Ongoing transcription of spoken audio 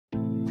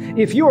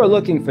If you are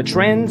looking for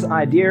trends,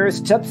 ideas,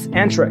 tips,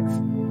 and tricks,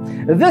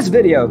 this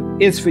video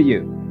is for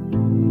you.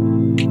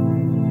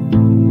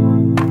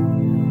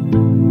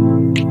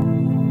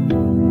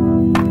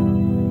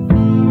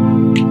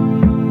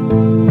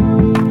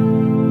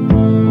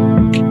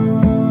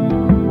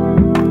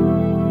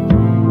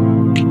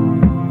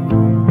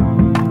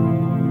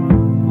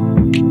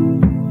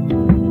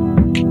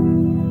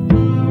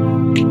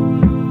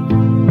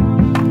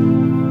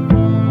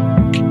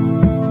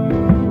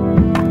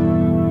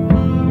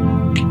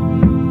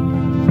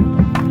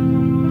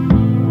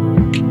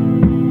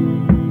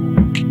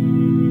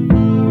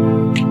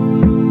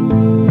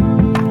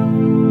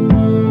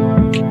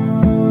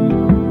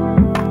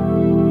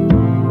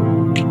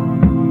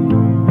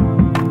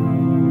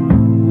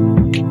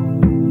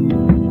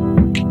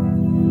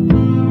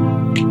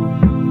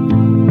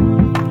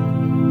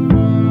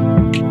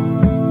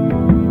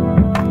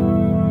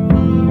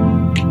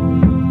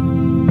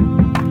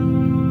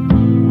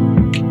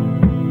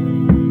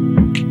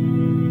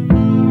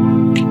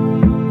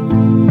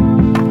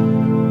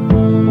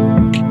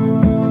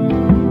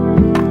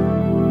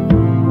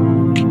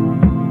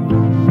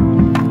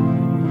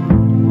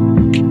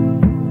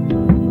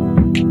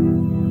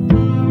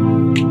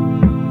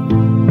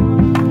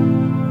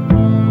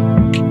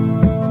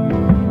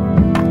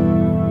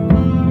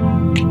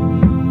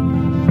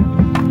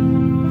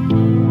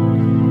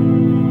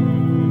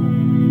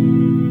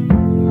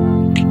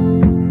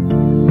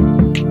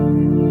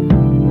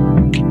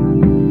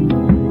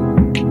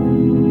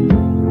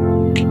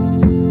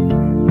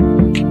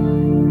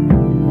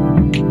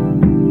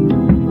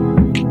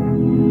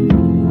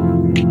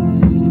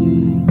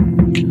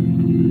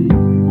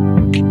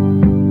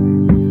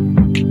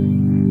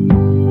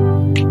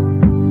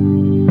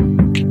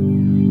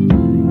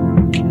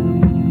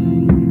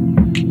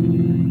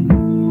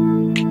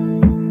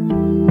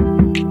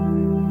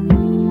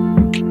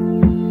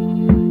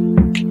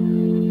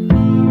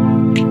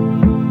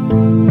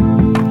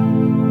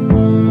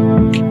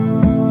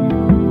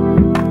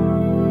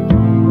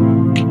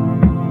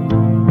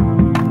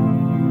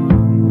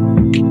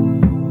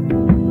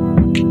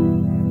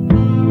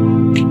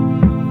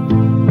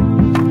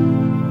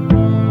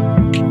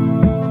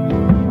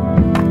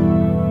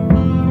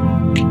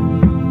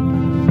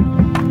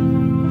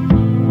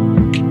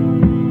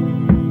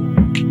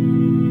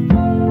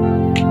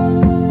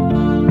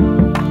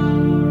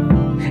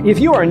 If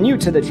you are new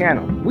to the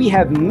channel, we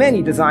have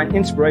many design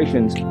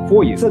inspirations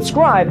for you.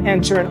 Subscribe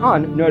and turn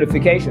on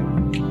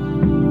notifications.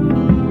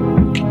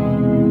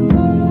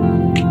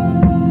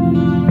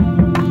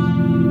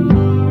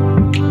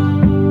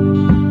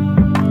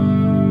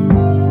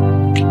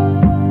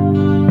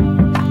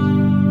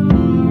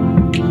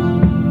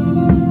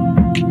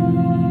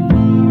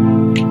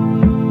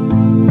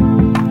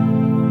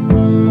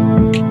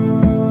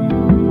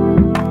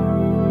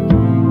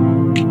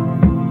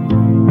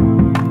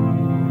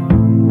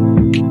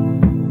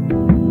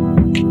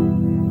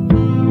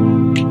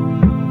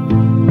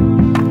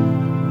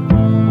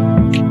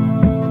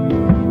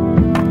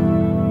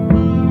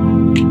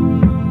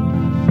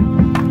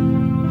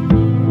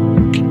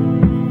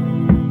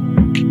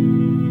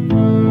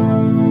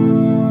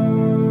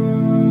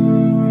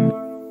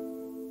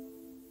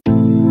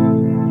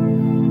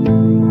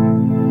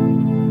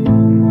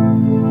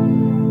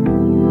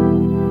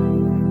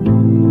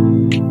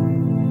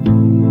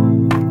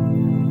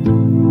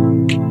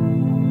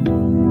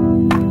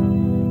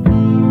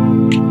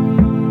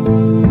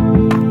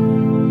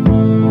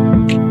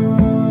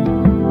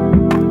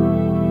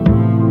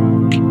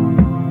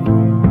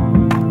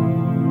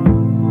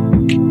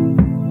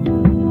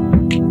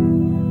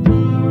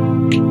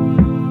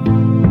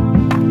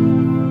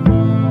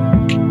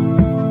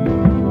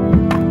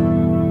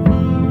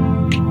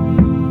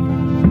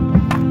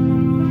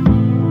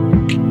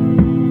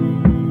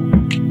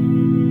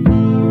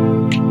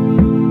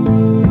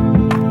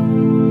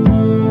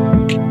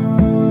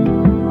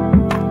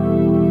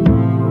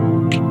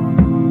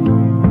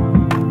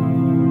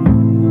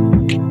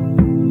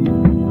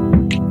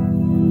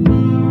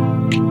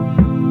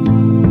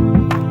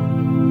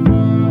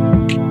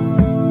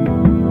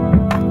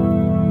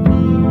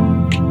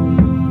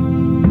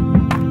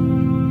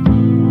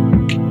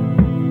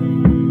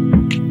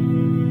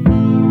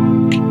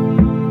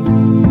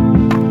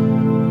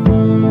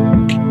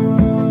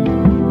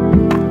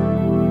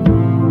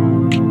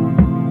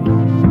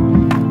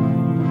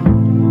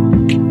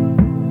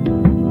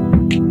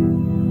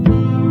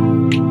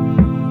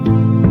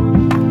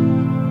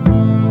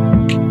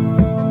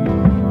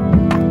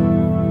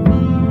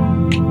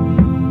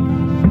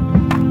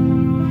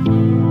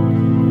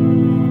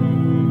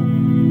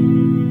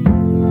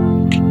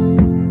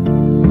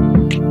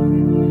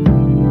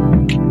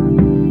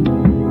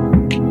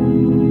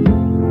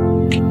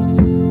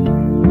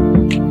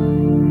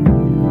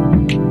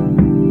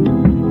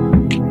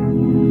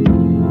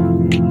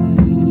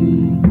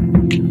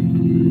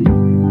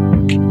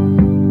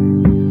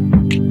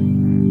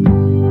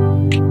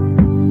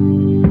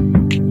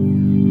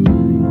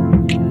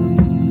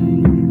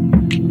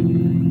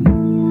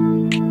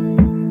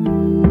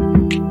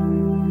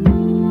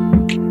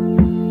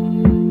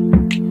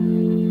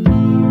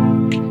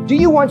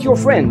 want your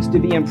friends to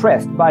be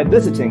impressed by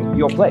visiting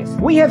your place.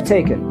 We have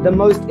taken the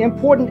most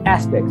important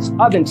aspects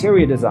of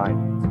interior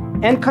design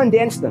and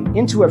condensed them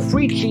into a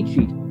free cheat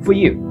sheet for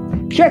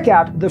you. Check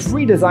out the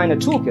free designer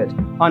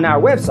toolkit on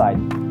our website,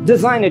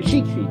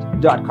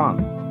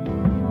 designercheatsheet.com.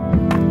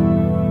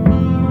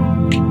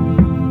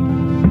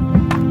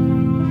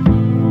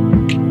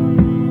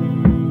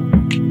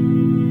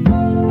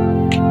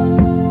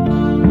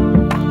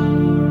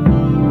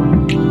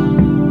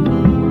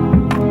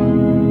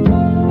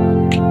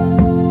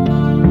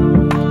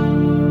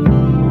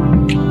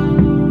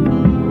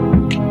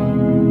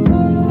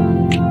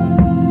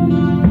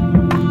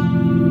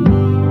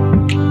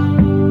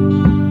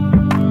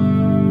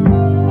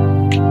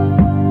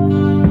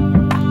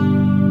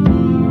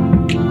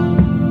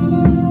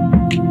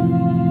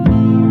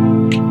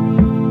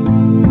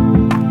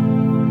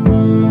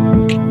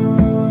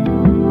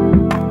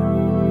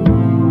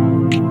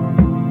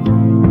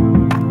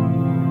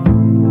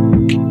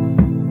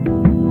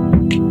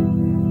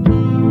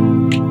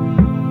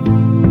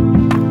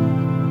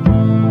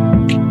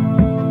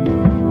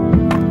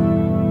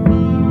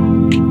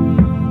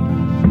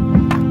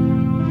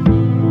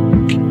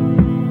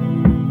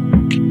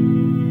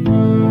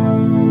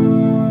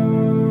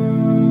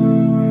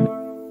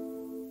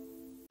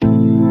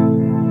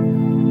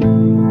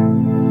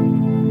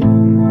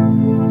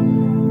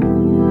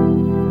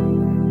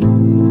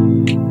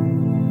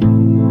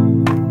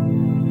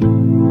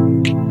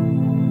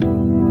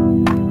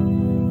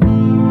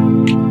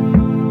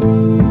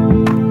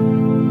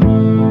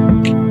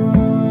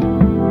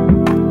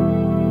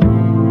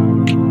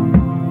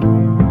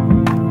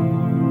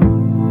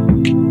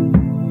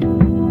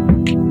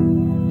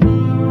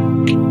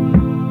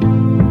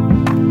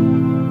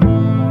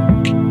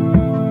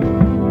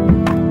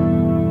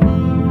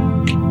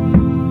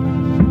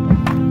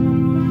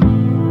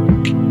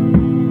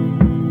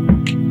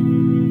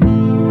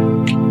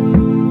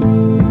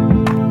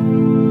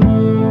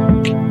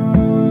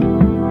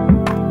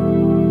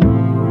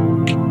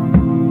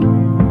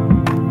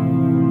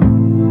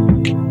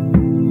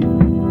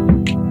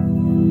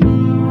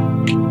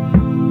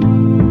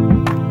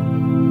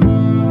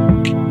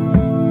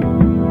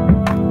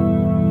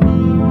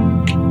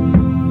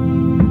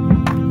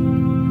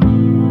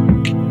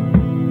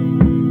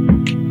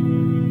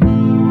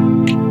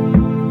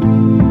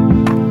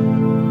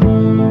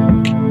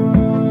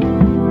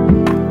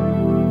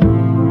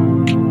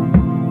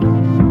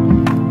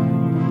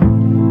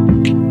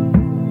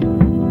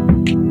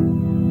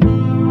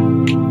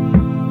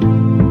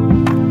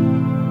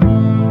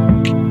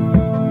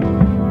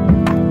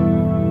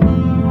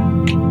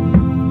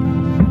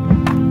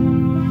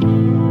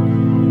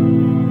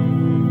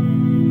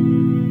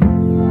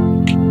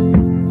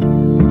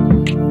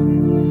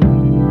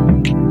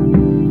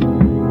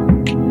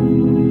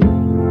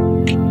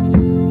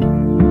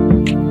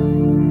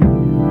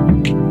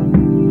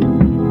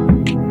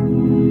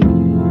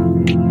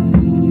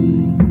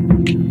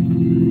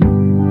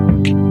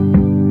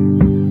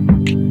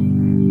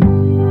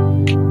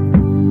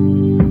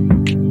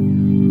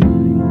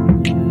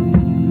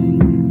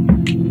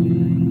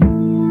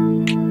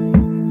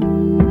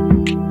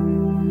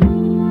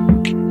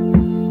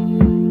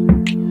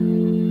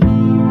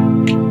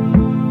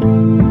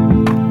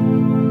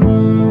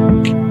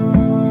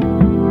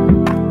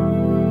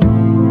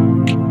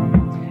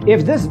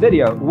 If this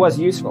video was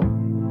useful,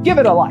 give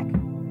it a like.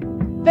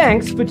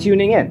 Thanks for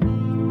tuning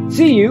in.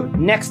 See you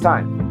next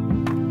time.